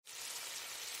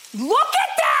Look at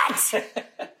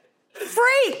that!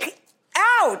 Freak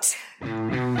out!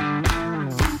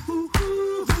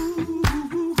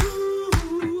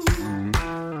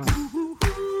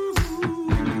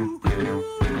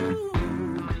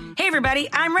 Hey everybody,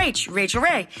 I'm Rachel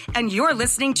Ray, and you're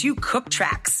listening to Cook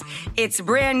Tracks. It's a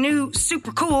brand new,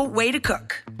 super cool way to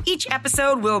cook. Each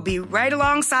episode will be right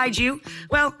alongside you.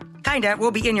 Well, kinda,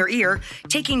 will be in your ear,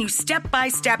 taking you step by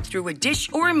step through a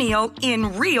dish or a meal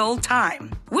in real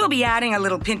time. We'll be adding a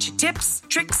little pinch of tips,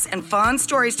 tricks, and fun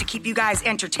stories to keep you guys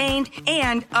entertained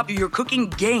and up your cooking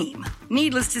game.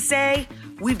 Needless to say,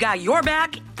 we've got your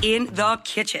back in the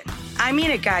kitchen. I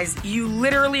mean it, guys. You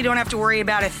literally don't have to worry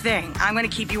about a thing. I'm going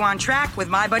to keep you on track with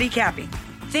my buddy Cappy.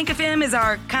 Think of him as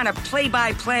our kind of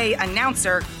play-by-play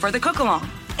announcer for the cook-along.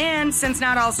 And since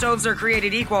not all stoves are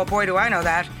created equal, boy do I know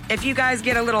that, if you guys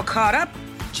get a little caught up,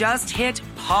 just hit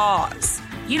pause.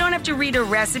 You don't have to read a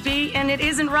recipe, and it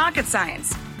isn't rocket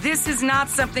science. This is not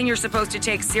something you're supposed to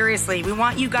take seriously. We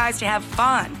want you guys to have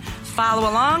fun. Follow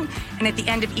along, and at the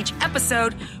end of each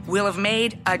episode, we'll have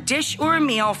made a dish or a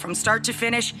meal from start to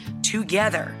finish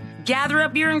together. Gather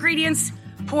up your ingredients,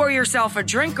 pour yourself a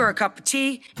drink or a cup of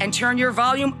tea, and turn your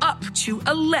volume up to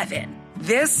 11.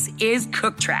 This is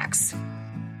Cook Tracks.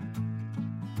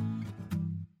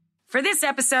 For this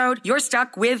episode, you're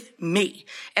stuck with me,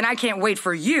 and I can't wait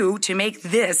for you to make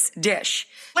this dish.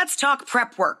 Let's talk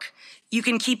prep work. You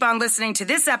can keep on listening to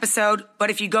this episode, but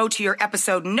if you go to your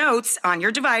episode notes on your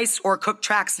device or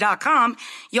cooktracks.com,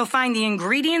 you'll find the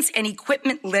ingredients and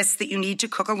equipment lists that you need to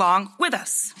cook along with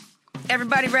us.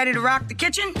 Everybody ready to rock the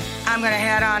kitchen? I'm going to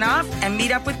head on off and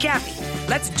meet up with Cappy.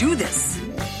 Let's do this.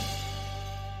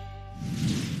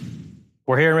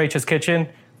 We're here in Rachel's kitchen.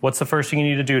 What's the first thing you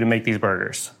need to do to make these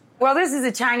burgers? Well, this is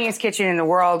the tiniest kitchen in the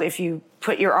world. If you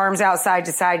put your arms out side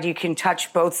to side, you can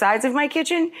touch both sides of my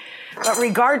kitchen. But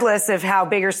regardless of how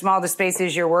big or small the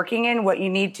spaces you're working in, what you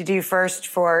need to do first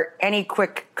for any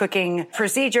quick cooking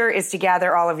procedure is to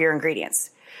gather all of your ingredients.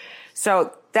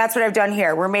 So that's what I've done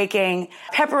here. We're making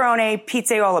pepperoni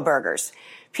pizzaiola burgers.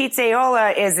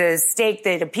 Pizzaiola is a steak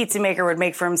that a pizza maker would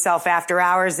make for himself after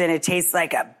hours, and it tastes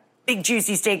like a big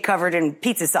juicy steak covered in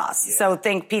pizza sauce. Yeah. So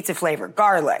think pizza flavor,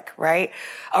 garlic, right?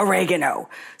 Oregano,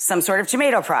 some sort of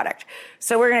tomato product.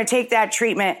 So we're going to take that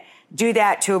treatment, do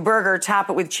that to a burger, top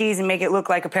it with cheese, and make it look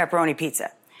like a pepperoni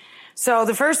pizza. So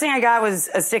the first thing I got was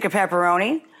a stick of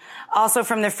pepperoni. Also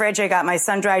from the fridge, I got my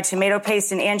sun-dried tomato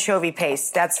paste and anchovy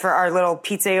paste. That's for our little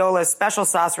pizzaiola special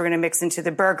sauce we're going to mix into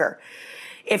the burger.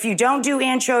 If you don't do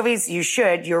anchovies, you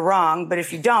should. You're wrong. But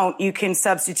if you don't, you can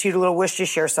substitute a little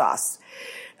Worcestershire sauce.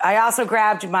 I also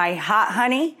grabbed my hot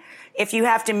honey. If you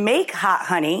have to make hot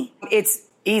honey, it's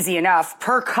easy enough.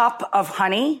 Per cup of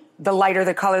honey, the lighter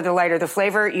the color, the lighter the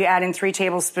flavor, you add in 3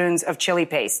 tablespoons of chili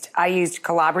paste. I used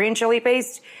Calabrian chili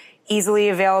paste, easily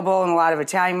available in a lot of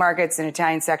Italian markets and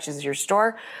Italian sections of your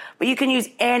store. But you can use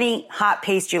any hot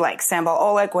paste you like, sambal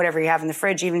oleg, whatever you have in the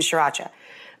fridge, even sriracha.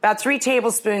 About 3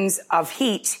 tablespoons of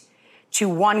heat to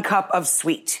 1 cup of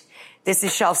sweet. This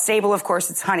is shelf stable, of course,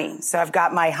 it's honey. So I've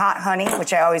got my hot honey,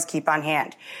 which I always keep on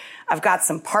hand. I've got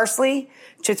some parsley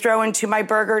to throw into my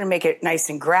burger to make it nice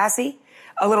and grassy.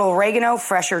 A little oregano,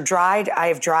 fresh or dried. I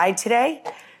have dried today.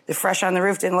 The fresh on the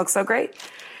roof didn't look so great.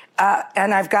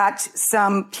 And I've got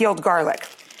some peeled garlic.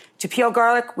 To peel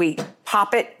garlic, we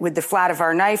pop it with the flat of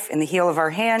our knife and the heel of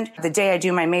our hand. The day I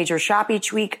do my major shop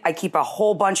each week, I keep a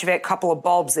whole bunch of it, couple of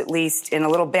bulbs at least, in a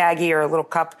little baggie or a little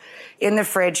cup in the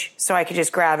fridge so I could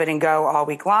just grab it and go all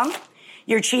week long.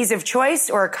 Your cheese of choice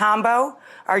or a combo.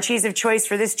 Our cheese of choice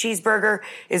for this cheeseburger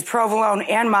is provolone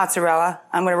and mozzarella.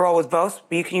 I'm going to roll with both,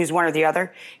 but you can use one or the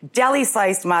other. Deli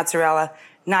sliced mozzarella,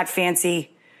 not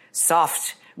fancy,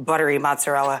 soft, buttery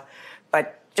mozzarella,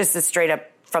 but just a straight up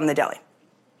from the deli.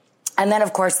 And then,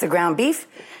 of course, the ground beef.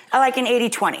 I like an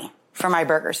 80-20 for my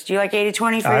burgers. Do you like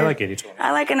 80-20 for I like 80-20.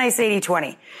 I like a nice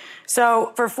 80-20.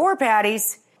 So for 4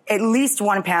 patties, at least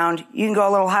 1 pound. You can go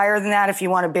a little higher than that if you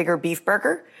want a bigger beef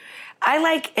burger. I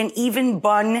like an even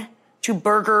bun to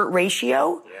burger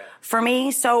ratio for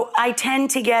me. So I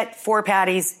tend to get 4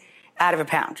 patties out of a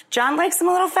pound. John likes them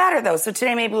a little fatter, though. So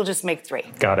today maybe we'll just make 3.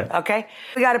 Got it. Okay?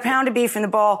 We got a pound of beef in the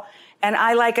bowl. And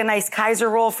I like a nice Kaiser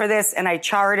roll for this, and I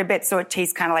char it a bit so it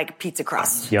tastes kind of like a pizza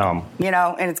crust. Yum. You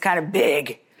know, and it's kind of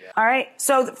big. Yeah. All right?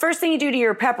 So the first thing you do to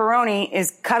your pepperoni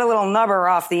is cut a little nubber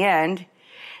off the end,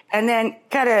 and then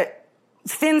cut a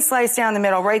thin slice down the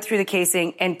middle, right through the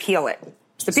casing, and peel it.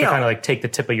 So kind of like take the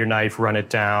tip of your knife, run it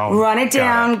down.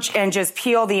 And just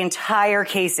peel the entire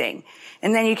casing.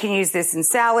 And then you can use this in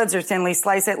salads or thinly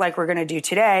slice it like we're going to do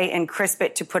today and crisp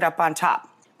it to put up on top.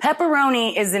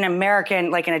 Pepperoni is an American,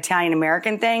 like an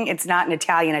Italian-American thing. It's not an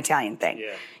Italian-Italian thing.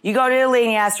 Yeah. You go to Italy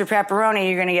and you ask for pepperoni,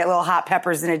 you're going to get little hot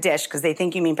peppers in a dish because they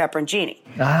think you mean pepperoncini.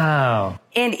 Oh.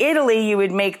 In Italy, you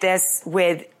would make this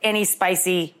with any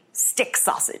spicy stick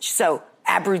sausage. So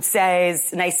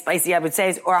abruzzese, nice spicy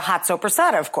abruzzese, or a hot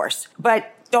soppressata, of course.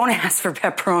 But don't ask for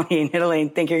pepperoni in Italy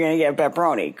and think you're going to get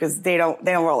pepperoni because they don't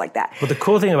roll like that. But the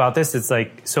cool thing about this is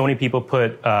like so many people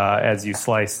put, as you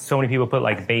slice, so many people put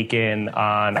like bacon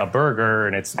on a burger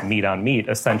and it's meat on meat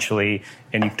essentially.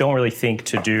 And you don't really think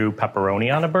to do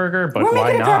pepperoni on a burger, but we're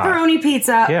why making a not? pepperoni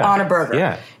pizza on a burger.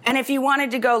 Yeah. And if you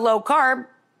wanted to go low carb,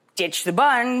 ditch the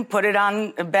bun, put it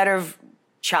on a bed of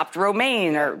chopped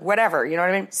romaine or whatever, you know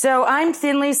what I mean? So I'm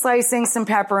thinly slicing some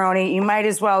pepperoni. You might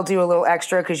as well do a little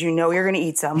extra because you know you're going to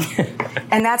eat some.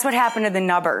 And that's what happened to the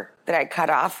nubber that I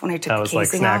cut off when I took the casing off. That was like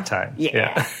snack time.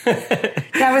 Yeah.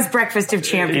 That was breakfast of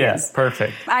champions. Yes,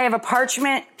 perfect. I have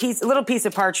a little piece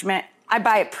of parchment. I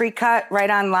buy it pre-cut right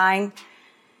online,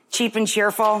 cheap and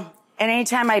cheerful. And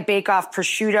anytime I bake off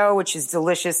prosciutto, which is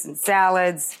delicious in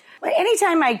salads,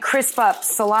 anytime I crisp up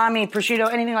salami,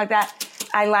 prosciutto, anything like that,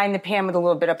 I line the pan with a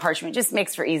little bit of parchment. It just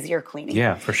makes for easier cleaning.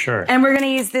 Yeah, for sure. And we're going to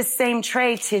use this same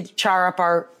tray to char up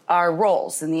our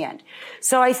rolls in the end.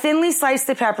 So I thinly sliced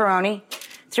the pepperoni,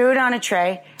 threw it on a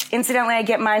tray. Incidentally, I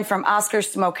get mine from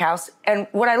Oscar's Smokehouse. And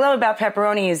what I love about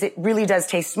pepperoni is it really does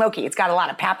taste smoky. It's got a lot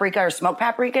of paprika or smoked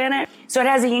paprika in it. So it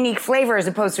has a unique flavor as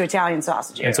opposed to Italian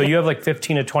sausages. And so you have like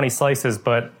 15 to 20 slices,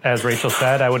 but as Rachel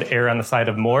said, I would err on the side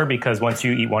of more because once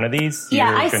you eat one of these, you're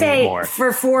going to eat more.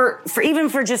 For four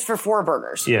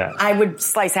burgers, I would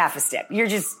slice half a stick. You're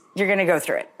going to go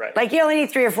through it. Right. Like you only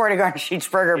need 3 or 4 to garnish each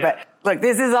burger, but look,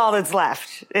 this is all that's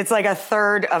left. It's like a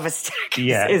third of a stick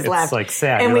is left. It's like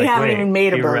sad. And we haven't even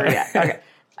made a burger yet. Okay.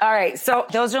 All right, so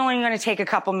those are only going to take a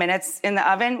couple minutes in the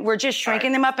oven. We're just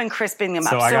shrinking them up and crisping them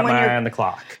up. So I got my eye on the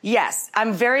clock. Yes,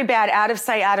 I'm very bad, out of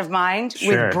sight, out of mind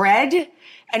with bread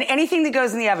and anything that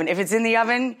goes in the oven. If it's in the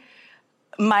oven,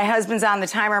 my husband's on the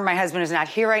timer. My husband is not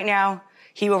here right now.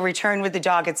 He will return with the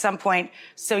dog at some point.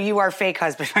 So you are fake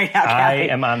husband right now, Kathy.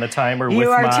 I am on the timer with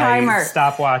my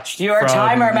stopwatch from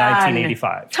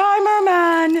 1985. Timer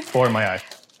man. Or my eye.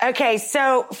 Okay,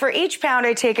 so for each pound,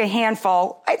 I take a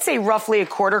handful, I'd say roughly a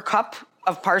quarter cup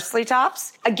of parsley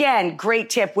tops. Again,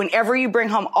 great tip. Whenever you bring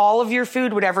home all of your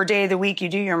food, whatever day of the week you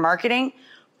do your marketing,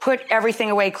 put everything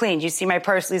away clean. You see my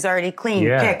parsley's already clean,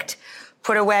 picked,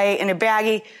 put away in a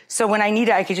baggie. So when I need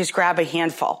it, I could just grab a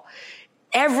handful.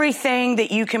 Everything that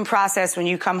you can process when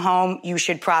you come home, you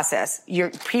should process.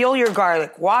 Peel your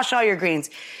garlic, wash all your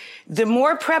greens. The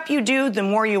more prep you do, the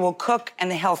more you will cook and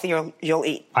the healthier you'll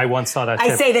eat. I once saw that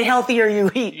tip. I say the healthier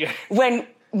you eat when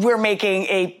we're making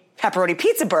a pepperoni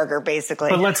pizza burger,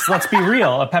 basically. But let's be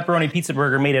real. A pepperoni pizza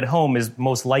burger made at home is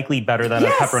most likely better than a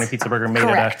pepperoni pizza burger made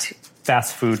at a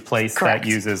fast food place that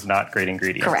uses not great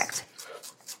ingredients. Correct.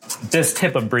 This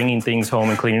tip of bringing things home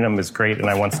and cleaning them is great, and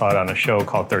I once saw it on a show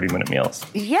called 30-Minute Meals.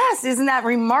 Yes, isn't that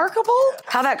remarkable?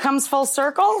 How that comes full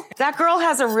circle? That girl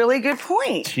has a really good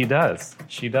point. She does.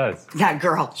 She does. That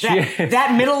girl.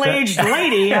 That middle-aged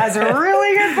lady has a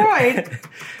really good point.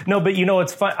 No, but you know,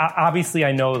 it's fun. Obviously,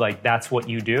 I know like that's what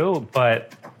you do,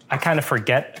 but I kind of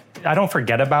forget. I don't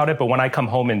forget about it, but when I come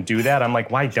home and do that, I'm like,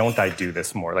 why don't I do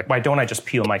this more? Like, why don't I just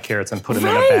peel my carrots and put them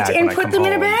in a bag and when put I come them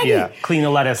home? in a baggie. Yeah, clean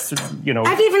the lettuce, you know.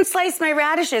 I've even sliced my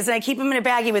radishes and I keep them in a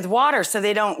baggie with water so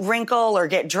they don't wrinkle or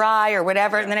get dry or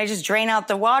whatever. And then I just drain out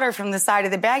the water from the side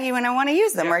of the baggie when I want to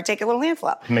use them or I take a little handful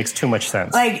out. It makes too much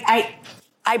sense. Like,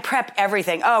 I prep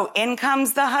everything. Oh, in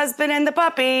comes the husband and the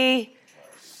puppy.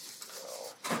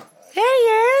 There he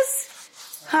is.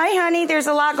 Hi, honey. There's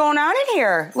a lot going on in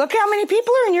here. Look how many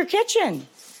people are in your kitchen.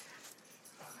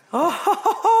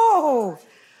 Oh,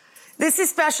 this is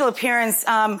special appearance.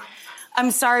 I'm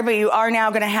sorry, but you are now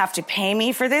going to have to pay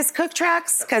me for this, Cook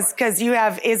Tracks, because you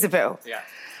have Isabeau. Yeah.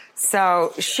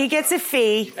 So she gets a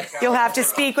fee. You'll have to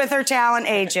speak with her talent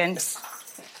agent.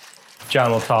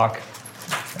 John will talk.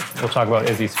 We'll talk about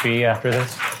Izzy's fee after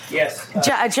this. Yes.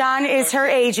 John is her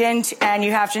agent, and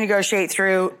you have to negotiate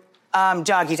through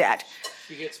Doggy Dad.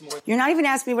 You're not even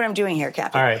asking me what I'm doing here,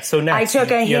 Captain. All right, so next, I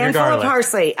took a handful of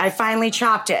parsley. I finally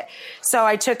chopped it. So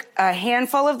I took a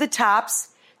handful of the tops,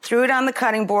 threw it on the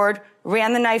cutting board,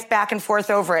 ran the knife back and forth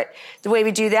over it. The way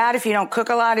we do that, if you don't cook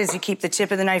a lot, is you keep the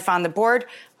tip of the knife on the board,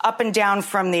 up and down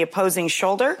from the opposing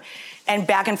shoulder, and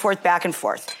back and forth, back and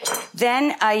forth.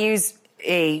 Then I use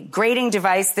a grating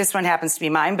device. This one happens to be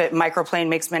mine, but Microplane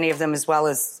makes many of them as well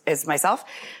as myself.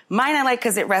 Mine I like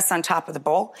because it rests on top of the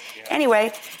bowl. Yeah.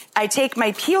 Anyway, I take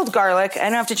my peeled garlic. I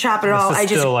don't have to chop it all.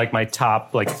 This is still like my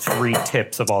top 3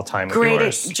 tips of all time.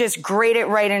 Just grate it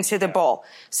right into the bowl.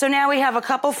 So now we have a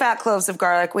couple fat cloves of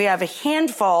garlic. We have a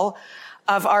handful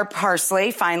of our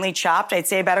parsley, finely chopped. I'd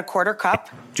say about a quarter cup.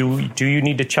 Do you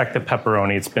need to check the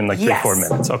pepperoni? It's been like 3-4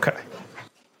 minutes. Okay.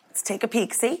 Let's take a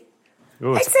peek. See?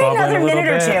 Ooh, I'd say another minute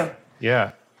or two.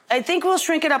 Yeah. I think we'll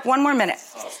shrink it up one more minute.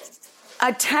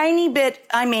 A tiny bit,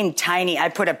 I mean tiny. I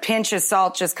put a pinch of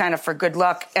salt just kind of for good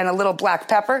luck and a little black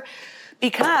pepper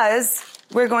because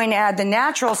we're going to add the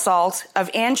natural salt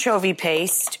of anchovy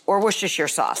paste or Worcestershire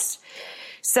sauce.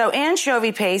 So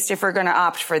anchovy paste, if we're going to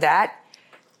opt for that,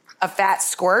 a fat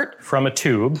squirt. From a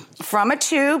tube.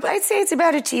 I'd say it's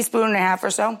about 1.5 teaspoons or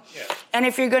so. Yeah. And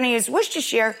if you're going to use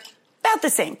Worcestershire, about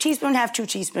the same. 1.5 teaspoons, 2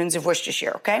 teaspoons of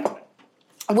Worcestershire, okay?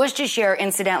 Worcestershire,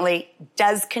 incidentally,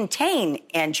 does contain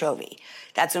anchovy.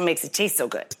 That's what makes it taste so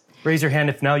good. Raise your hand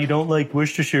if now you don't like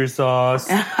Worcestershire sauce.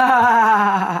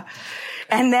 And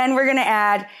then we're going to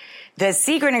add the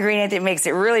secret ingredient that makes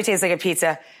it really taste like a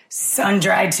pizza,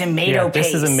 sun-dried tomato paste.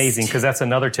 This is amazing because that's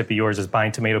another tip of yours is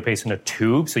buying tomato paste in a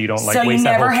tube so you don't waste that whole can. So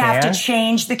you never have to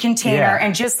change the container.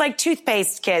 And just like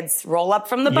toothpaste, kids, roll up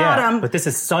from the bottom. But this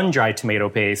is sun-dried tomato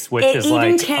paste, which is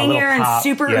even like tangier a little pop. And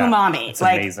super umami. It's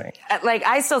amazing. Like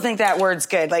I still think that word's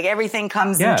good. Like everything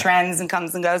comes in trends and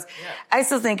comes and goes. Yeah. I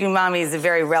still think umami is a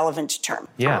very relevant term.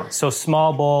 Yeah. So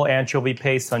small bowl, anchovy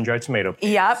paste, sun-dried tomato paste.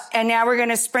 Yep. And now we're going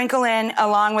to sprinkle in,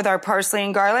 along with our parsley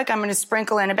and garlic, I'm going to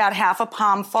sprinkle in about half a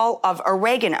palmful of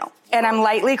oregano. And I'm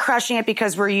lightly crushing it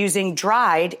because we're using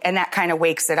dried and that kind of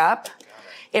wakes it up.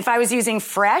 If I was using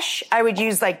fresh, I would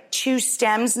use like 2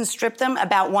 stems and strip them,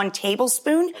 about 1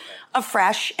 tablespoon of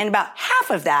fresh and about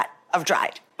half of that of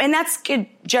dried. And that's a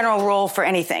general rule for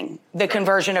anything, the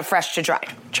conversion of fresh to dried.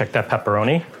 Check that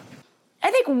pepperoni. I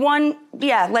think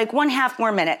 1/2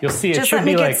 more minute. You'll see it just should let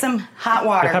me be get like some hot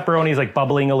water. The pepperoni is like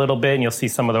bubbling a little bit, and you'll see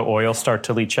some of the oil start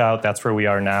to leach out. That's where we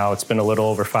are now. It's been a little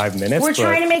over 5 minutes. We're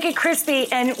trying to make it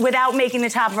crispy and without making the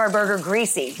top of our burger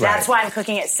greasy. That's why I'm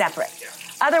cooking it separate. Yeah.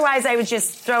 Otherwise, I would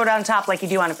just throw it on top like you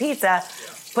do on a pizza,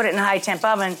 put it in a high temp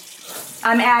oven.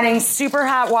 I'm adding super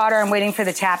hot water. I'm waiting for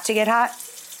the tap to get hot.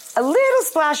 A little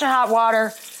splash of hot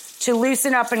water to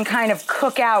loosen up and kind of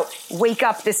wake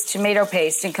up this tomato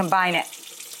paste and combine it.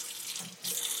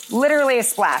 Literally a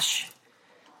splash.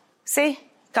 See?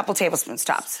 A couple tablespoons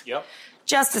tops. Yep.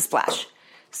 Just a splash.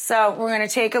 So we're going to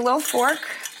take a little fork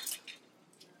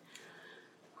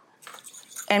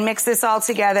and mix this all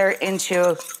together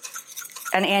into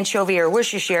an anchovy or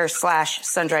Worcestershire /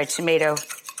 sun-dried tomato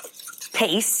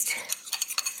paste.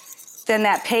 Then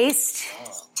that paste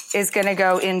is going to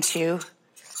go into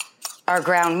our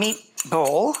ground meat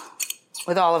bowl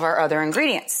with all of our other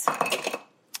ingredients.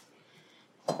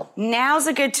 Now's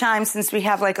a good time, since we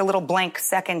have like a little blank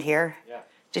second here,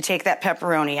 to take that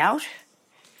pepperoni out.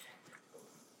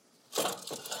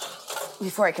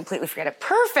 Before I completely forget it.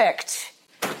 Perfect.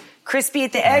 Crispy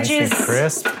at the edges. Nice and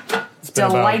crisp. It's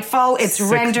delightful. It's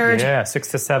rendered.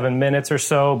 6 to 7 minutes or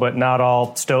so, but not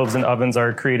all stoves and ovens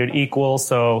are created equal.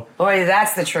 So, boy,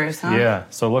 that's the truth, huh? Yeah.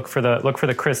 So look for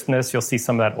the crispness. You'll see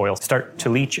some of that oil start to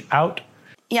leach out.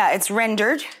 Yeah, it's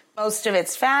rendered. Most of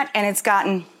it's fat, and it's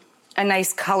gotten a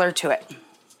nice color to it.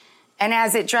 And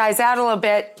as it dries out a little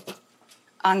bit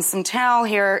on some towel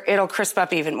here, it'll crisp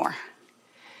up even more.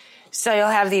 So you'll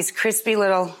have these crispy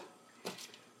little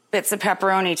bits of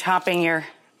pepperoni topping your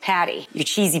patty, your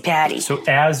cheesy patty. So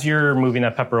as you're moving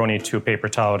that pepperoni to a paper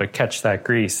towel to catch that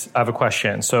grease, I have a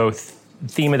question. So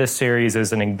theme of this series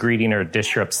is an ingredient or a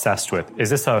dish you're obsessed with. Is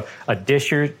this a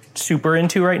dish you're super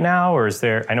into right now, or is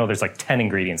there, I know there's like 10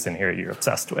 ingredients in here you're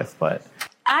obsessed with, but...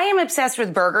 I am obsessed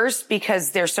with burgers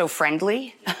because they're so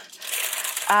friendly.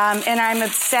 And I'm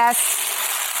obsessed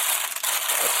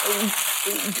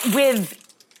with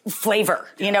flavor.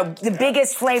 You know, the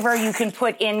biggest flavor you can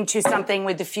put into something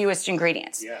with the fewest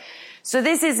ingredients. Yeah. So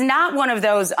this is not one of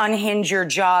those unhinge your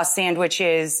jaw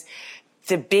sandwiches,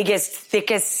 the biggest,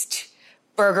 thickest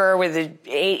burger with the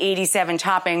 87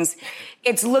 toppings.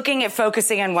 It's looking at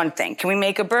focusing on one thing. Can we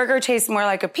make a burger taste more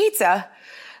like a pizza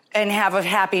and have a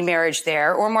happy marriage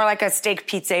there, or more like a steak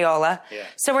pizzaiola? Yeah.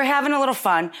 So we're having a little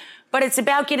fun, but it's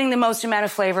about getting the most amount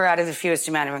of flavor out of the fewest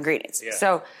amount of ingredients. Yeah.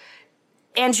 So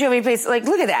anchovy paste, like,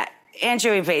 look at that.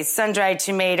 Anchovy paste, sun-dried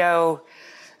tomato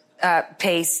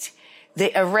paste,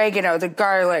 the oregano, the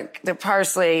garlic, the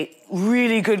parsley,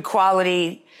 really good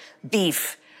quality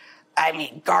beef, I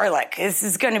mean, garlic. This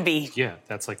is going to be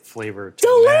that's like flavor to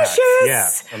delicious.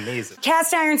 Max. Yeah, amazing.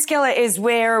 Cast iron skillet is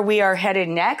where we are headed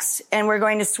next, and we're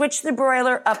going to switch the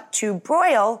broiler up to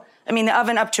broil. I mean, the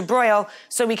oven up to broil,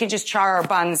 so we can just char our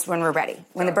buns when we're ready,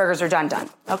 when the burgers are done.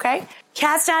 Okay?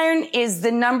 Cast iron is the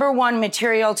 #1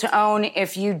 material to own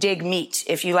if you dig meat.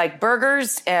 If you like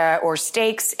burgers or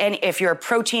steaks, and if you're a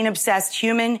protein-obsessed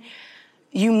human,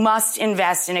 you must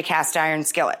invest in a cast iron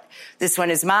skillet. This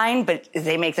one is mine, but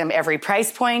they make them every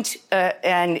price point,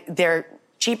 and they're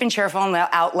cheap and cheerful, and they'll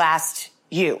outlast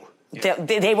you. Yeah.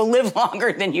 They will live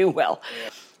longer than you will. Yeah.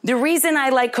 The reason I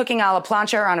like cooking a la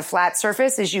plancha or on a flat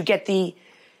surface is you get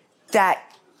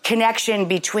that connection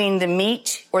between the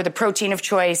meat or the protein of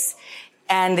choice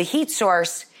and the heat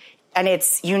source, and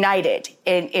it's united.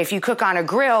 And if you cook on a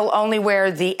grill, only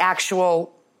where the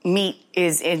actual meat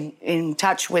is in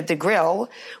touch with the grill,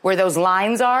 where those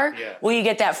lines are, well, you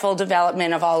get that full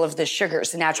development of all of the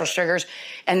sugars, the natural sugars,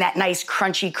 and that nice,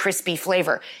 crunchy, crispy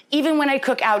flavor. Even when I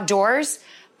cook outdoors,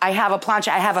 I have a plancha,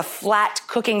 I have a flat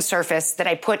cooking surface that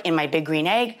I put in my Big Green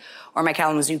Egg or my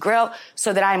Kalamazoo grill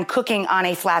so that I'm cooking on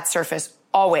a flat surface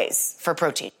always for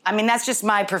protein. I mean, that's just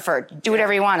my preferred. Do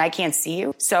whatever you want. I can't see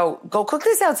you. So go cook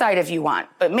this outside if you want.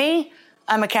 But me,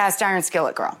 I'm a cast iron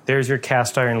skillet girl. There's your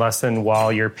cast iron lesson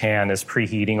while your pan is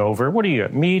preheating over. What are you,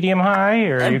 medium high?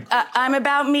 Or I'm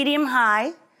about medium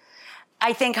high.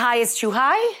 I think high is too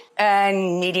high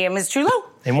and medium is too low.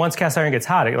 And once cast iron gets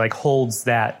hot, it like holds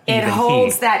that even heat. It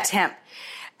holds that temp.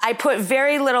 I put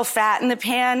very little fat in the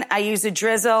pan. I use a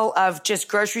drizzle of just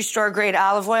grocery store grade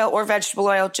olive oil or vegetable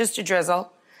oil, just a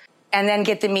drizzle, and then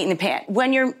get the meat in the pan.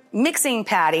 When you're mixing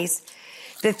patties,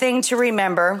 the thing to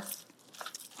remember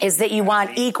is that you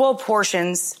want equal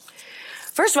portions.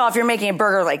 First of all, if you're making a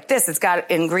burger like this, it's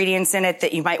got ingredients in it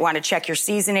that you might want to check your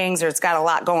seasonings or it's got a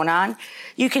lot going on.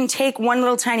 You can take one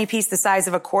little tiny piece the size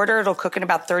of a quarter. It'll cook in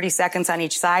about 30 seconds on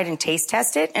each side and taste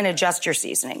test it and adjust your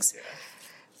seasonings.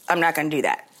 I'm not going to do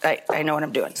that. I know what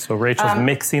I'm doing. So Rachel's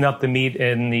mixing up the meat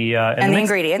in the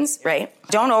ingredients, right?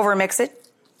 Don't overmix it.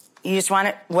 You just want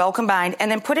it well combined.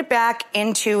 And then put it back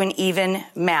into an even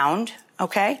mound,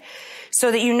 okay?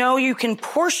 So that you know you can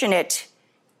portion it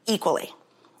equally,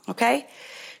 okay?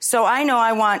 So I know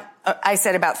I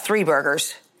said about 3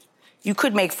 burgers. You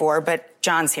could make 4, but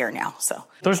John's here now, so.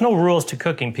 There's no rules to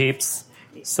cooking, peeps.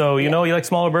 So, you know, you like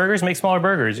smaller burgers, make smaller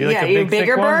burgers. You like a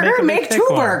bigger burger, make 2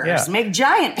 burgers. Yeah. Make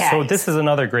giant patties. So this is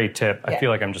another great tip. I feel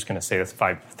like I'm just going to say this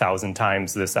 5,000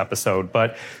 times this episode,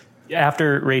 but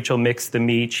after Rachel mixed the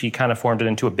meat, she kind of formed it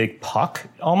into a big puck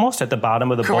almost at the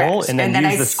bottom of the bowl. And then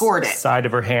used the side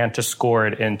of her hand to score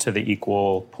it into the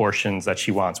equal portions that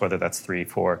she wants, whether that's 3,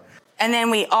 4. And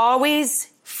then we always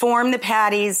form the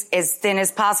patties as thin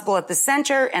as possible at the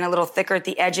center and a little thicker at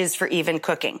the edges for even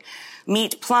cooking.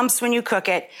 Meat plumps when you cook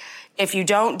it. If you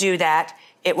don't do that,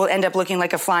 it will end up looking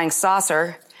like a flying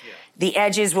saucer. The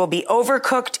edges will be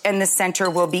overcooked and the center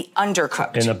will be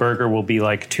undercooked. And the burger will be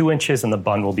like 2 inches and the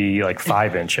bun will be like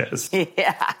 5 inches.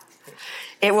 Yeah.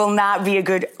 It will not be a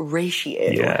good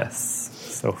ratio. Yes.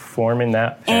 So forming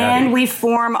that patty. And we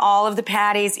form all of the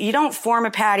patties. You don't form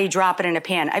a patty, drop it in a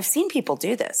pan. I've seen people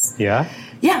do this. Yeah?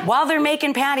 Yeah. While they're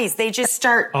making patties, they just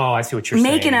start I see what you're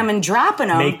saying. Making them and dropping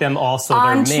them. Make them also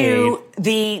onto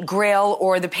the grill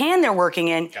or the pan they're working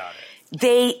in. Got it.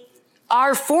 They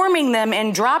are forming them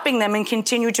and dropping them and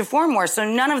continue to form more. So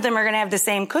none of them are going to have the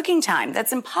same cooking time.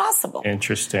 That's impossible.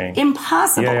 Interesting.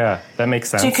 Impossible. Yeah, that makes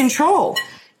sense. To control.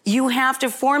 You have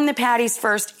to form the patties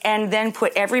first and then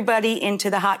put everybody into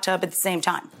the hot tub at the same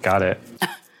time. Got it.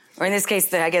 Or in this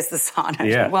case, I guess the sauna.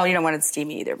 Yeah. Well, you don't want it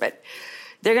steamy either, but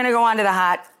they're going to go onto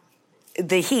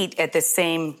the heat at the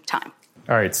same time.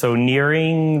 All right, so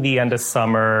nearing the end of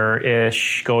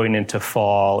summer-ish, going into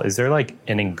fall, is there like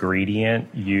an ingredient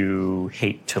you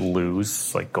hate to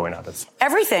lose, like going out of...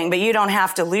 Everything, but you don't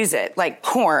have to lose it. Like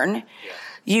corn,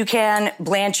 you can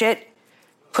blanch it,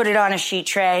 put it on a sheet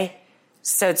tray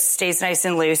so it stays nice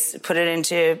and loose, put it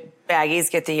into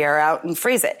baggies, get the air out, and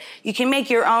freeze it. You can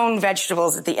make your own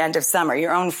vegetables at the end of summer,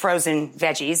 your own frozen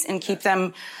veggies, and keep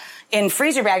them in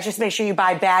freezer bags. Just make sure you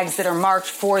buy bags that are marked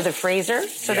for the freezer.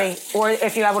 Or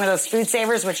if you have one of those food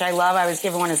savers, which I love, I was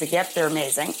given one as a gift. They're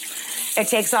amazing. It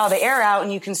takes all the air out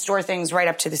and you can store things right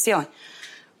up to the ceiling.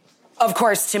 Of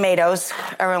course, tomatoes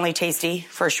are only tasty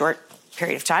for a short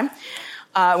period of time.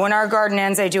 When our garden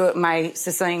ends, I do what my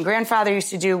Sicilian grandfather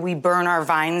used to do. We burn our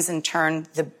vines and turn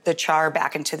the char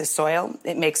back into the soil.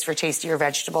 It makes for tastier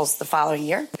vegetables the following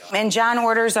year. And John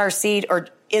orders our seed, or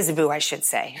Isabu, I should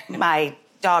say, my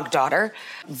dog daughter,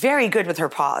 very good with her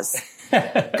paws,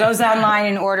 goes online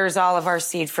and orders all of our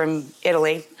seed from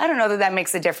Italy. I don't know that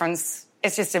makes a difference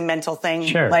It's just a mental thing.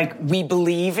 Sure. Like, we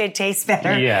believe it tastes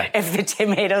better if the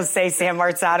tomatoes say San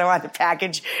Marzano on the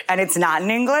package and it's not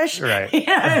in English. Right. You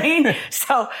know what I mean?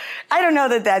 So I don't know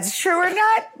that that's true or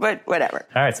not, but whatever.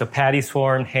 All right, so patties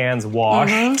formed, hands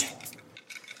washed. Mm-hmm.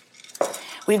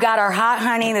 We've got our hot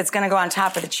honey that's going to go on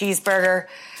top of the cheeseburger.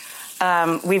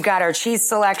 We've got our cheese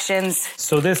selections.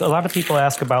 So a lot of people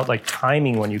ask about like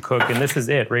timing when you cook, and this is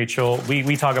it, Rachel.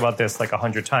 We talk about this like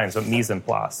 100 times, but mise en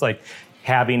place, like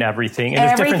having everything, and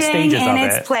there's different stages of it. Everything in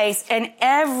its place, and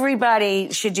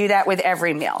everybody should do that with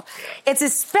every meal. It's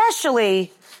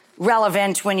especially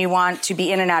relevant when you want to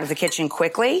be in and out of the kitchen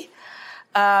quickly.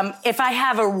 If I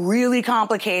have a really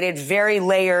complicated, very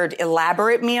layered,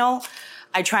 elaborate meal,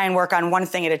 I try and work on one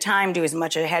thing at a time, do as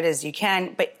much ahead as you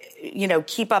can, but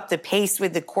keep up the pace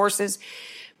with the courses.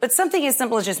 But something as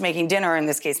simple as just making dinner, in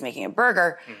this case, making a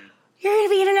burger, you're going to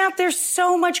be in and out there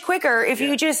so much quicker if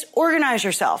you just organize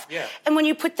yourself. Yeah. And when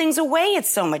you put things away, it's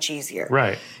so much easier.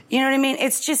 Right. You know what I mean?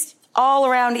 It's just all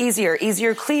around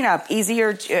easier cleanup,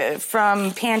 easier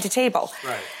from pan to table.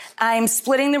 Right. I'm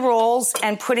splitting the rolls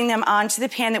and putting them onto the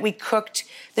pan that we cooked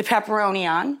the pepperoni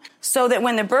on, so that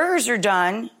when the burgers are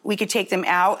done, we could take them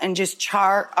out and just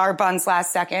char our buns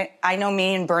last second. I know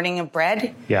me and burning of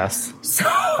bread. Yes. So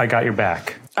I got your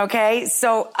back. Okay,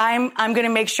 so I'm going to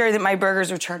make sure that my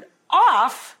burgers are turned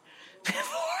off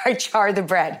before I char the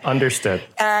bread. Understood.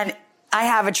 And I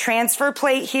have a transfer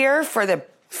plate here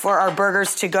for our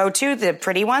burgers to go to, the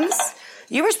pretty ones.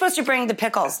 You were supposed to bring the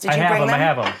pickles. Did you bring them? I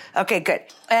have them. Okay, good.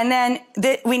 And then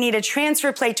we need a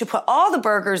transfer plate to put all the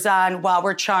burgers on while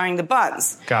we're charring the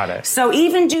buns. Got it. So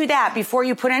even do that before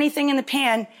you put anything in the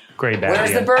pan. Great idea.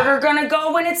 Where's the burger going to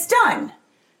go when it's done?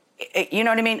 You know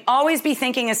what I mean? Always be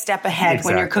thinking a step ahead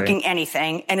when you're cooking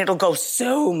anything, and it'll go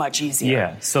so much easier.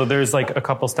 Yeah, so there's like a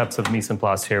couple steps of mise en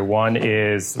place here. One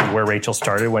is where Rachel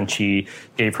started when she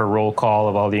gave her roll call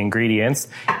of all the ingredients.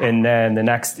 And then the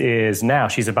next is now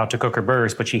she's about to cook her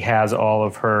burgers, but she has all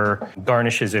of her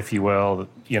garnishes, if you will,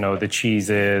 the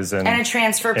cheeses and a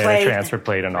transfer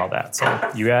plate. And all that.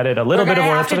 So you added a little bit of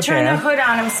oil to the pan. Turn the hood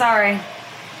on, I'm sorry.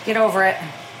 Get over it.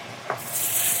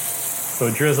 So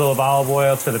a drizzle of olive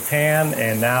oil to the pan,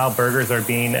 and now burgers are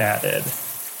being added.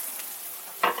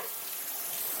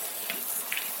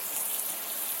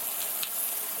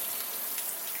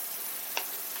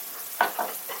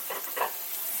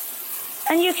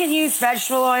 And you can use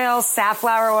vegetable oil,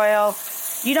 safflower oil.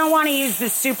 You don't want to use the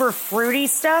super fruity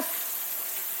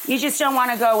stuff. You just don't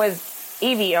want to go with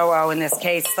EVOO in this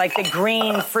case, like the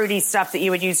green fruity stuff that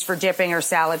you would use for dipping or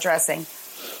salad dressing.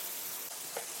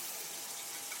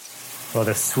 Well,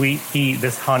 the sweet heat,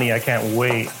 this honey, I can't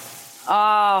wait.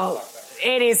 Oh,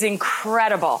 it is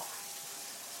incredible.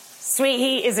 Sweet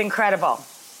heat is incredible.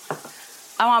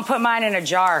 I want to put mine in a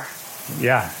jar.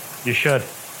 Yeah, you should.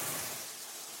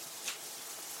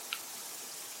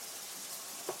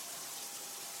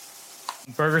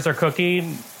 Burgers are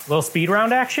cooking. A little speed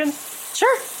round action?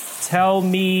 Sure. Tell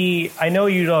me, I know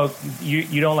you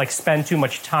don't like spend too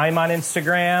much time on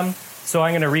Instagram, so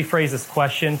I'm going to rephrase this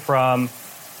question from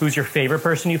who's your favorite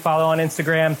person you follow on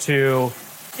Instagram to,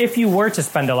 if you were to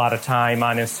spend a lot of time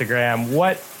on Instagram,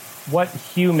 what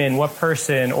human, what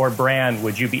person or brand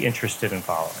would you be interested in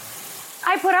following?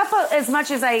 I put up as much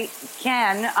as I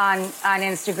can on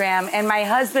Instagram, and my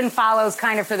husband follows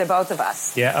kind of for the both of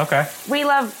us. Yeah, okay. We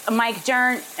love Mike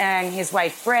Dirnt and his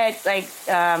wife Britt.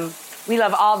 We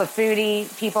love all the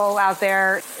foodie people out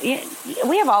there.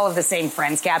 We have all of the same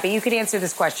friends, Gabby. You could answer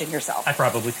this question yourself. I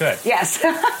probably could. Yes.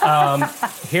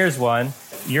 Here's one.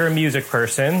 You're a music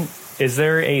person. Is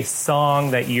there a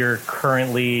song that you're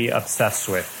currently obsessed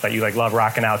with that you love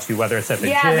rocking out to, whether it's at the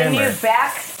gym Yeah, the new or...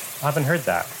 Beck. I haven't heard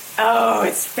that. Oh,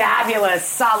 it's fabulous.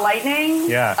 Saw Lightning?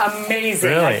 Yeah.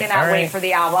 Amazing. Really? I cannot wait for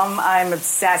the album. I'm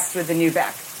obsessed with the new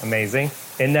Beck. Amazing.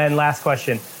 And then last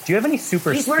question. Do you have any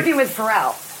super... He's working with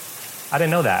Pharrell. I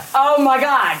didn't know that. Oh, my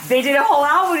God. They did a whole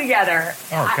album together.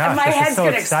 Oh, gosh. My head's so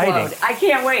going to exciting. explode. I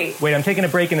can't wait. Wait, I'm taking a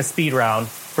break in a speed round.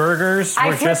 Burgers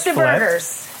were just flipped.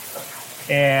 Burgers.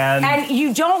 And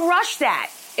you don't rush that.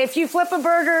 If you flip a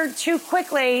burger too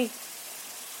quickly,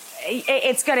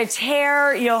 it's going to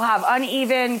tear. You'll have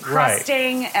uneven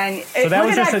crusting. Right. And so look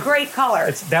at that great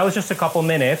color. That was just a couple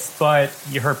minutes, but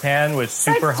her pan was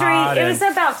super hot. It was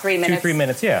about 3 minutes. 2-3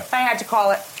 minutes, yeah. If I had to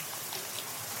call it.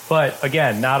 But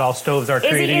again, not all stoves are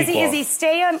created equal. Izzy,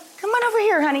 stay on. Come on over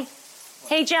here, honey.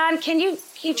 Hey, John, can you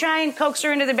try and coax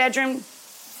her into the bedroom?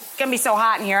 It's going to be so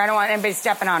hot in here. I don't want anybody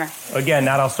stepping on her. Again,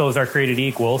 not all stoves are created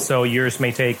equal, so yours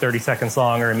may take 30 seconds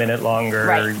longer, a minute longer,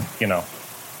 right.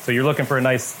 So you're looking for a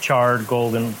nice charred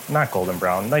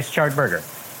nice charred burger.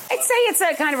 I'd say it's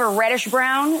a kind of a reddish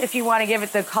brown if you want to give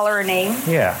it the color a name.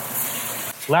 Yeah.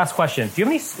 Last question. Do you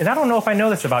have any, and I don't know if I know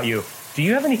this about you, do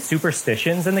you have any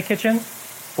superstitions in the kitchen?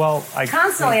 Well,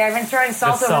 Constantly. I've been throwing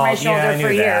salt over my shoulder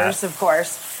for years, that. Of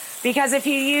course. Because if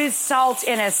you use salt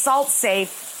in a salt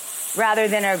safe rather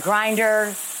than a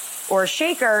grinder or a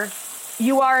shaker,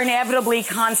 you are inevitably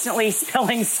constantly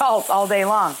spilling salt all day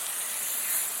long.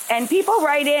 And people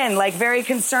write in, like, very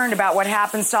concerned about what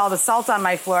happens to all the salt on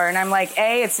my floor. And I'm like,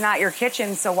 A, it's not your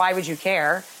kitchen, so why would you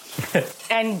care?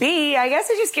 And B, I guess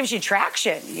it just gives you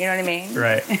traction. You know what I mean?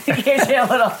 Right. gives you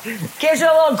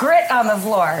a little grit on the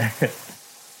floor.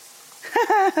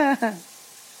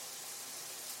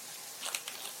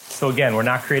 So again, we're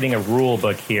not creating a rule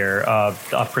book here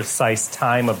of a precise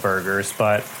time of burgers,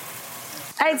 but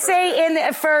I'd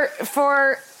say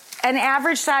for an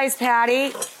average size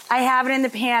patty, I have it in the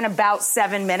pan about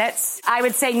 7 minutes. I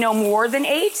would say no more than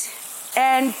 8.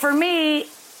 And for me,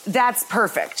 that's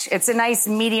perfect. It's a nice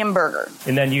medium burger.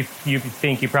 And then you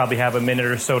think you probably have a minute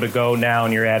or so to go now,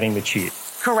 and you're adding the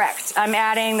cheese. Correct. I'm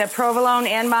adding the provolone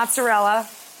and mozzarella.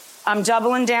 I'm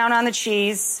doubling down on the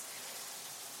cheese.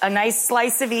 A nice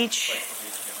slice of each.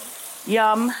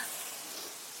 Yum.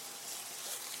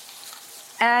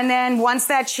 And then once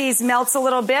that cheese melts a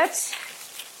little bit,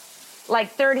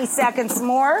 like 30 seconds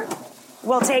more,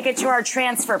 we'll take it to our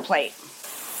transfer plate.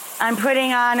 I'm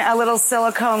putting on a little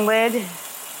silicone lid.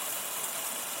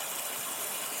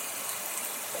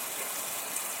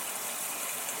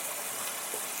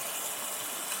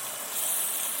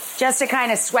 Just to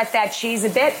kind of sweat that cheese a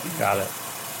bit. Got it.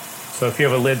 So if you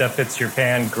have a lid that fits your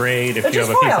pan, great. If you have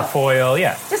a foil. piece of foil,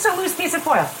 yeah. Just a loose piece of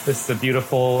foil. This is a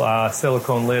beautiful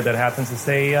silicone lid that happens to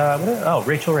say,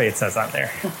 Rachel Ray, it says on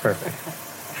there. Perfect.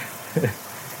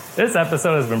 This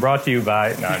episode has been brought to you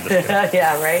by... No, I'm just kidding.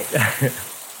 Yeah, right?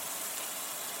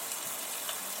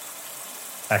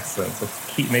 Excellent. So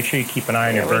make sure you keep an eye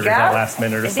on your There we burgers go. that last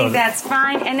minute or so. I think that's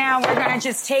fine. And now we're going to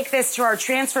just take this to our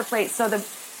transfer plate so the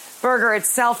burger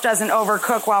itself doesn't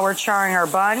overcook while we're charring our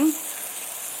bun.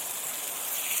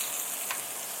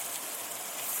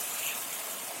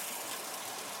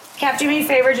 Cap, do me a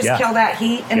favor, just kill that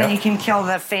heat, and then you can kill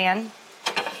the fan.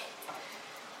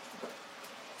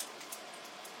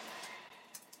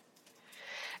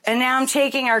 And now I'm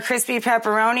taking our crispy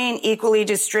pepperoni and equally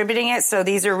distributing it, so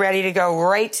these are ready to go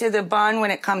right to the bun when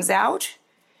it comes out.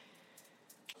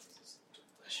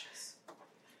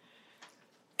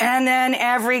 And then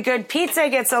every good pizza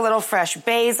gets a little fresh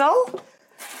basil.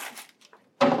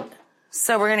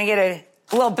 So we're going to get a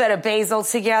little bit of basil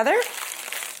together.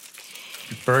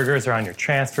 Your burgers are on your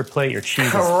transfer plate. Your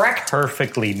cheese Correct. is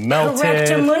perfectly melted.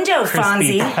 Correctamundo,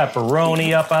 Crispy Fonzie.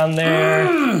 pepperoni up on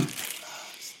there.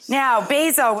 Now,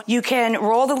 basil, you can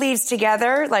roll the leaves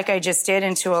together like I just did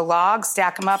into a log,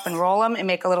 stack them up and roll them and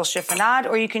make a little chiffonade,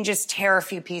 or you can just tear a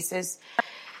few pieces.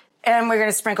 And we're going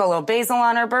to sprinkle a little basil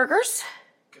on our burgers.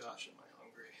 Gosh, am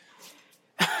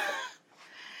I hungry.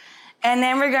 And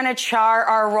then we're going to char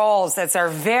our rolls. That's our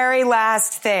very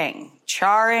last thing,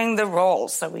 charring the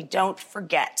rolls so we don't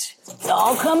forget. It's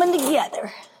all coming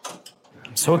together.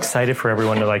 I'm so excited for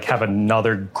everyone to have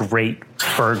another great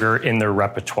burger in their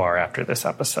repertoire after this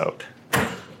episode.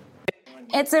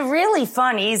 It's a really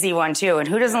fun, easy one, too. And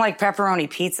who doesn't like pepperoni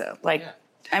pizza?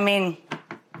 I mean,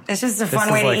 it's just a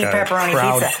fun way to eat pepperoni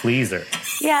crowd pizza. Pleaser.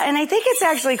 Yeah, and I think it's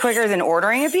actually quicker than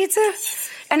ordering a pizza.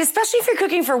 And especially if you're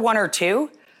cooking for one or two,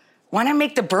 why not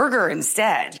make the burger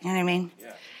instead? You know what I mean?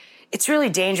 Yeah. It's really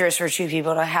dangerous for two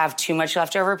people to have too much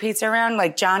leftover pizza around.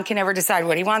 Like, John can never decide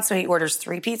what he wants, so he orders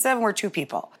 3 pizza, and we're 2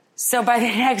 people. So by the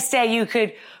next day, you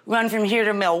could run from here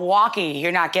to Milwaukee.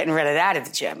 You're not getting rid of that at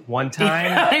the gym. One time,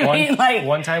 You know what I mean?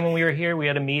 one time when we were here, we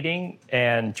had a meeting,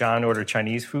 and John ordered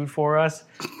Chinese food for us.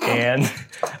 And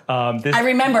I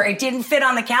remember, it didn't fit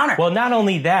on the counter. Well, not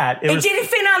only that, it didn't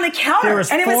fit on the counter. There was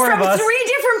and it 4 was from of us, 3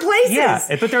 different places.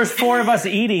 Yeah, but there was 4 of us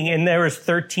eating, and there was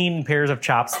 13 pairs of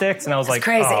chopsticks, and I was like,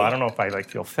 crazy. oh, I don't know if I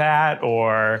feel fat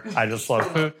or I just love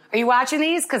food. Are you watching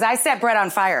these? Because I set bread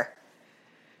on fire.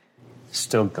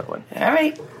 Still going. All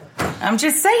right. I'm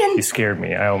just saying. You scared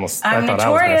me. I'm I thought notorious.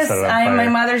 I was going to set it on fire. I'm my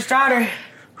mother's daughter.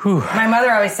 Whew. My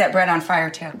mother always set bread on fire,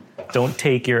 too.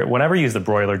 Whenever you use the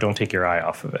broiler, don't take your eye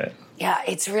off of it. Yeah,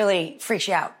 it's really freaks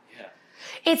you out. Yeah.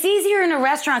 It's easier in a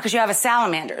restaurant because you have a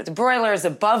salamander. The broiler is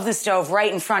above the stove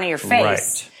right in front of your face.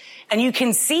 Right. And you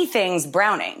can see things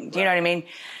browning. Do you know what I mean?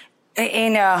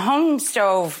 In a home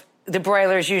stove, the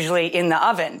broiler is usually in the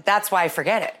oven. That's why I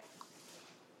forget it.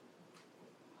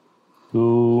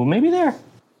 Ooh, maybe there.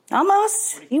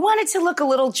 Almost. You want it to look a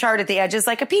little charred at the edges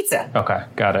like a pizza. Okay,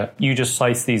 got it. You just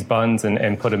slice these buns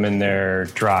and put them in there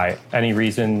dry. Any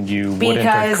reason you wouldn't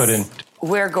or couldn't?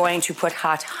 we're going to put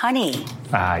hot honey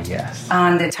Ah, yes.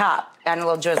 on the top and a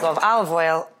little drizzle of olive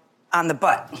oil on the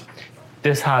butt.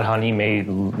 This hot honey may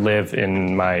live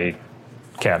in my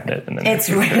cabinet. In the near It's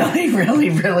future. really, really,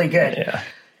 really good. Yeah.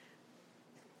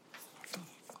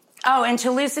 Oh, and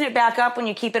to loosen it back up when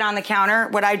you keep it on the counter,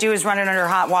 what I do is run it under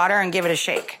hot water and give it a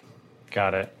shake.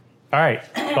 Got it. All right.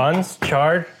 Buns,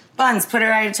 chard, Buns, put it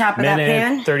right at the top of that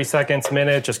pan. minute, 30 seconds,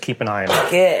 minute. Just keep an eye on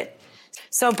it. Good.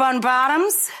 So bun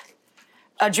bottoms,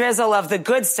 a drizzle of the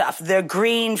good stuff, the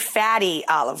green fatty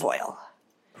olive oil.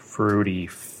 Fruity,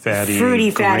 fatty,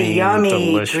 green, yummy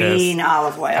delicious. green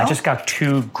olive oil. I just got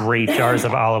 2 great jars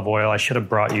of olive oil. I should have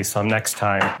brought you some next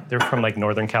time. They're from like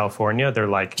Northern California. They're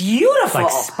like Beautiful.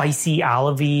 like spicy,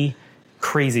 olivey,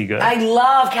 crazy good. I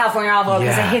love California olive oil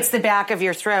because Yeah. it hits the back of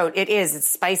your throat. It's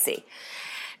spicy.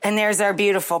 And there's our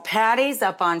beautiful patties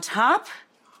up on top.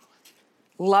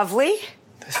 Lovely.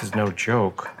 This is no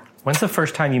joke. When's the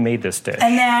first time you made this dish?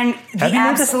 And then the Have you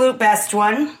made this? absolute best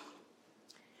one.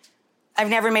 I've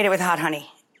never made it with hot honey.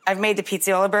 I've made the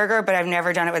Pizzola burger, but I've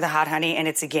never done it with the hot honey, and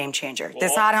it's a game changer.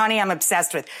 This hot honey, I'm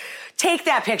obsessed with. Take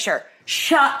that picture.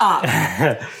 Shut up.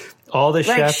 All the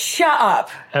Like, chefs, shut up.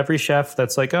 every chef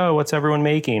that's like, oh, what's everyone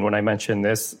making? When I mention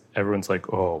this, everyone's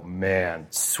like, oh man,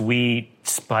 sweet,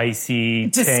 spicy,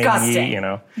 Disgusting. tangy, you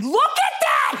know. Look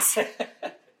at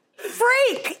that!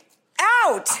 Freak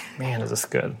out. Man, is this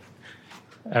good.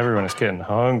 Everyone is getting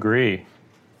hungry.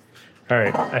 All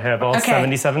right, I have all Okay.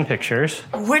 77 pictures.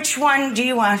 Which one do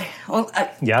you want? Well,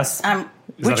 Yes? Is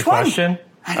which that a one? question?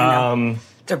 I don't know.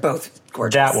 They're both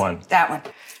gorgeous. That one. That one.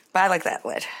 But I like that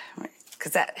lid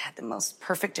because that had the most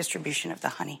perfect distribution of the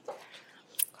honey.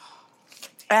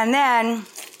 And then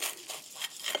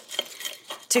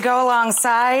to go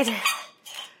alongside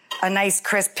a nice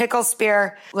crisp pickle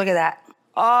spear. Look at that.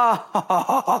 Oh,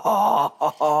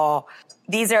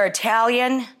 these are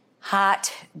Italian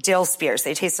hot dill spears.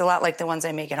 They taste a lot like the ones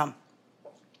I make at home.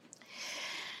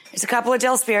 There's a couple of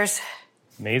dill spears.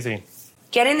 Amazing.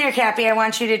 Get in there, Cappy. I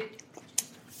want you to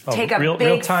Oh, take a big,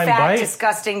 real-time fat, bite?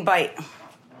 disgusting bite.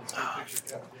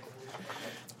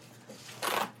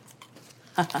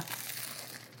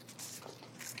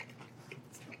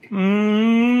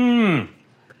 Mmm.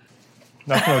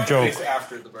 That's no joke. It's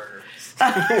after the burger.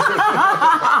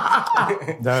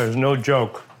 That is no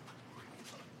joke.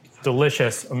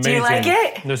 Delicious. Amazing. like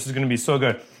it? This is going to be so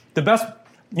good. The best,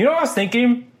 you know what I was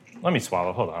thinking? Let me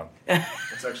swallow. Hold on.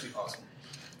 It's actually awesome.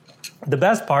 The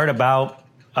best part about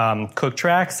Cook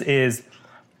Tracks is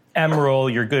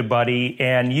Emerald, your good buddy,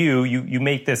 and you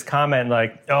make this comment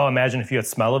like, oh, imagine if you had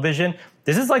smell-o-vision.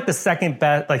 This is like the second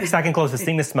best, like second closest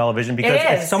thing to smell-o-vision because It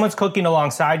if is. someone's cooking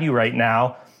alongside you right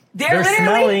now, They're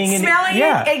literally smelling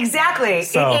yeah. it. Exactly.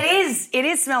 So- It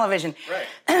is smell-o-vision. Right.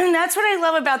 And that's what I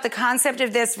love about the concept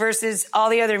of this versus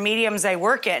all the other mediums I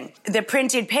work in. The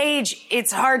printed page,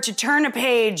 it's hard to turn a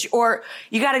page, or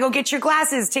you got to go get your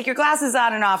glasses, take your glasses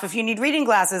on and off if you need reading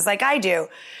glasses like I do.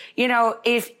 You know,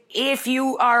 if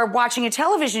you are watching a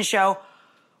television show,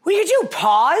 what do you do?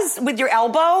 Pause with your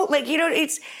elbow? Like, you know,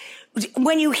 it's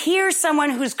when you hear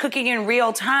someone who's cooking in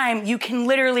real time, you can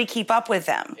literally keep up with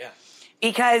them. Yeah.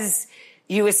 Because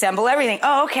you assemble everything.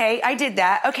 Oh, okay, I did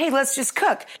that. Okay, let's just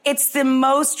cook. It's the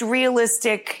most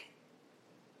realistic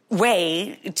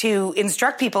way to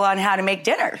instruct people on how to make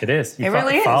dinner. It is. You It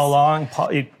really is. follow along.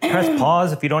 You press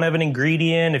pause if you don't have an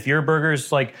ingredient. If your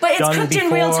burger's like But it's done cooked before.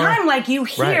 in real time. Like you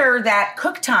hear that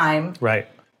cook time, Right.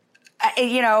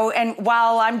 you know, and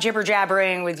while I'm jibber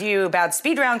jabbering with you about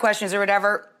speed round questions or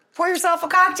whatever, pour yourself a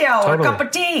cocktail or a Totally. cup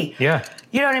of tea. Yeah.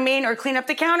 You know what I mean? Or clean up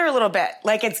the counter a little bit.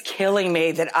 Like, it's killing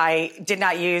me that I did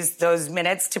not use those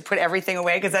minutes to put everything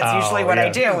away because that's usually what I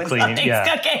do when Clean, something's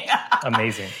yeah. cooking.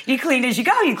 Amazing. You clean as you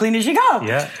go. You clean as you go.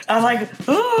 Yeah. I'm like,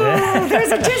 ooh, there's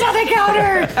a dish on the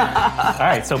counter. All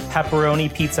right, so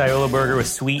pepperoni pizzaiola burger with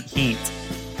sweet heat.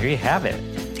 There you have it.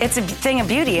 It's a thing of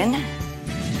beauty, isn't it?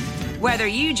 Whether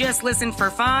you just listened for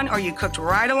fun or you cooked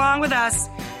right along with us,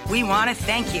 we want to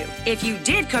thank you. If you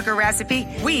did cook a recipe,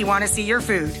 we want to see your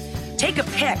food. Take a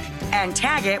pic and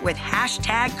tag it with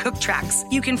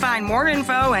 #CookTracks. You can find more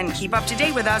info and keep up to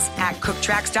date with us at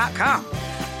cooktracks.com.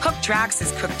 Cooktracks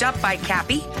is cooked up by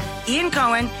Cappy, Ian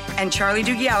Cohen, and Charlie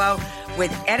Dugiello,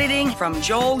 with editing from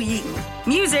Joel Yeaton.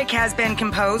 Music has been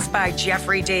composed by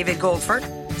Jeffrey David Goldford.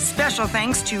 Special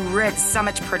thanks to Red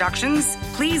Summit Productions.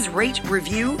 Please rate,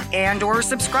 review, and or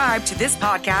subscribe to this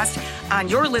podcast on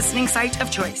your listening site of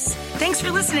choice. Thanks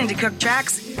for listening to Cook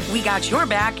Tracks. We got your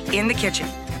back in the kitchen.